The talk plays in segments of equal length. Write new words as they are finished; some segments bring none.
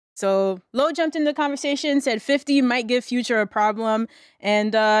So Lil jumped in the conversation, said 50 might give Future a problem,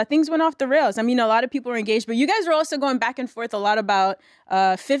 and things went off the rails. I mean, a lot of people were engaged, but you guys were also going back and forth a lot about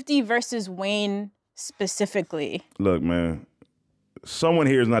 50 versus Wayne specifically. Look, man, someone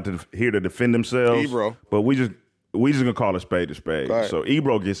here is not here to defend themselves, Ebro. but we just gonna call a spade a spade. Right. So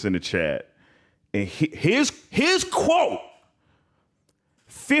Ebro gets in the chat, and his quote: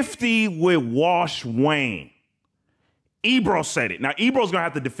 50 would wash Wayne. Ebro said it. Now Ebro's gonna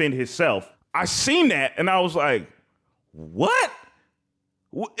have to defend himself. I seen that, and I was like, what?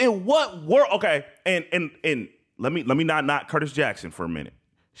 In what world? Okay, and let me not knock Curtis Jackson for a minute.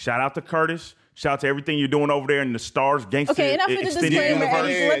 Shout out to Curtis. Shout out to everything you're doing over there in the Stars Gangsta. Okay, enough with the disclaimer.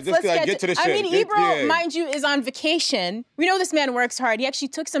 Let's get to the shit. I mean, Ebro, mind you, is on vacation. We know this man works hard. He actually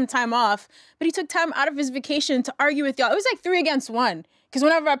took some time off, but he took time out of his vacation to argue with y'all. It was like 3 against 1. Because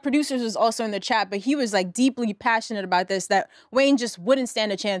one of our producers was also in the chat, but he was like deeply passionate about this, that Wayne just wouldn't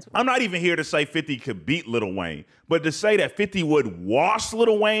stand a chance. I'm not even here to say 50 could beat Lil Wayne, but to say that 50 would wash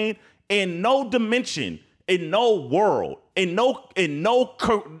Lil Wayne in no dimension, in no world,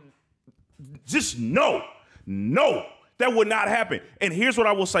 just no, that would not happen. And here's what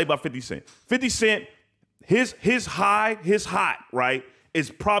I will say about 50 Cent. 50 Cent, his hot, right, is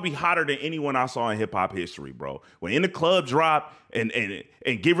probably hotter than anyone I saw in hip hop history, bro. When In the Club dropped and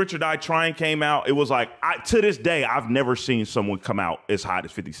Get Rich or Die Trying came out, it was like, to this day, I've never seen someone come out as hot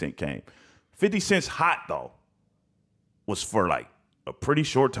as 50 Cent came. 50 Cent's hot, though, was for like a pretty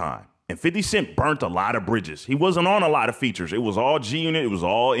short time. And 50 Cent burnt a lot of bridges. He wasn't on a lot of features. It was all G-Unit. It was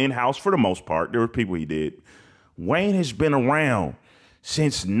all in-house for the most part. There were people he did. Wayne has been around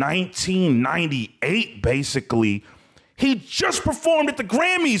since 1998, basically. He just performed at the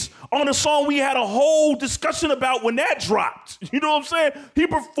Grammys on a song we had a whole discussion about when that dropped. You know what I'm saying? He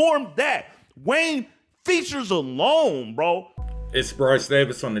performed that. Wayne features alone, bro. It's Bryce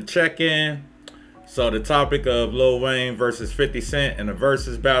Davis on the check-in. So the topic of Lil Wayne versus 50 Cent and the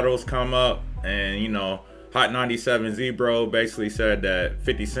Verzuz battles come up. And, you know, Hot 97's Ebro basically said that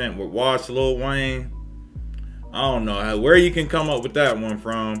 50 Cent would wash Lil Wayne. I don't know where you can come up with that one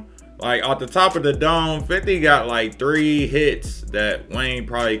from. Like, off the top of the dome, 50 got like 3 hits that Wayne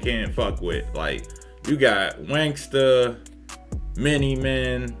probably can't fuck with. Like, you got Wanksta, Mini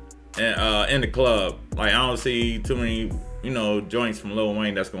Men, and In the Club. Like, I don't see too many, you know, joints from Lil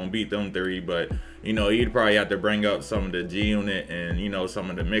Wayne that's gonna beat them 3, but, you know, you'd probably have to bring up some of the G-Unit and, you know, some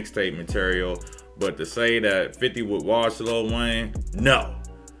of the mixtape material. But to say that 50 would wash Lil Wayne, no.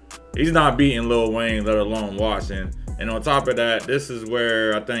 He's not beating Lil Wayne, let alone washing. And on top of that, this is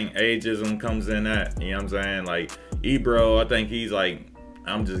where I think ageism comes in at. You know what I'm saying? Like, Ebro, I think he's like,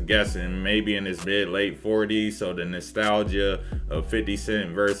 I'm just guessing, maybe in his mid-late 40s. So the nostalgia of 50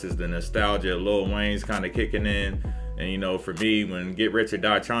 Cent versus the nostalgia of Lil Wayne's kind of kicking in. And, you know, for me, when Get Rich or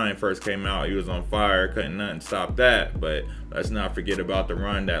Die Trying first came out, he was on fire. Couldn't nothing stop that. But let's not forget about the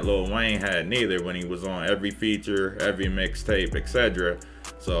run that Lil Wayne had neither, when he was on every feature, every mixtape, etc.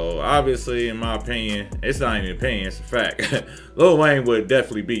 So obviously, in my opinion, it's not even an opinion, it's a fact. Lil Wayne would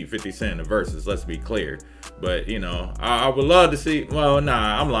definitely beat 50 Cent in the Verzuz, let's be clear. But, you know, I would love to see, well,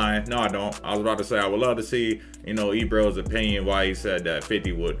 nah, I'm lying. No, I don't. I was about to say I would love to see, you know, Ebro's opinion why he said that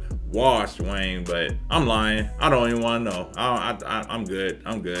 50 would wash Wayne, but I'm lying. I don't even want to know. I'm good.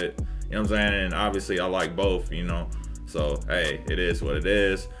 I'm good. You know what I'm saying? And obviously, I like both, you know. So, hey, it is what it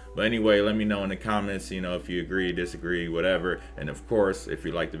is. But anyway, let me know in the comments, you know, if you agree, disagree, whatever. And of course, if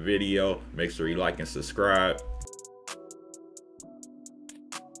you like the video, make sure you like and subscribe.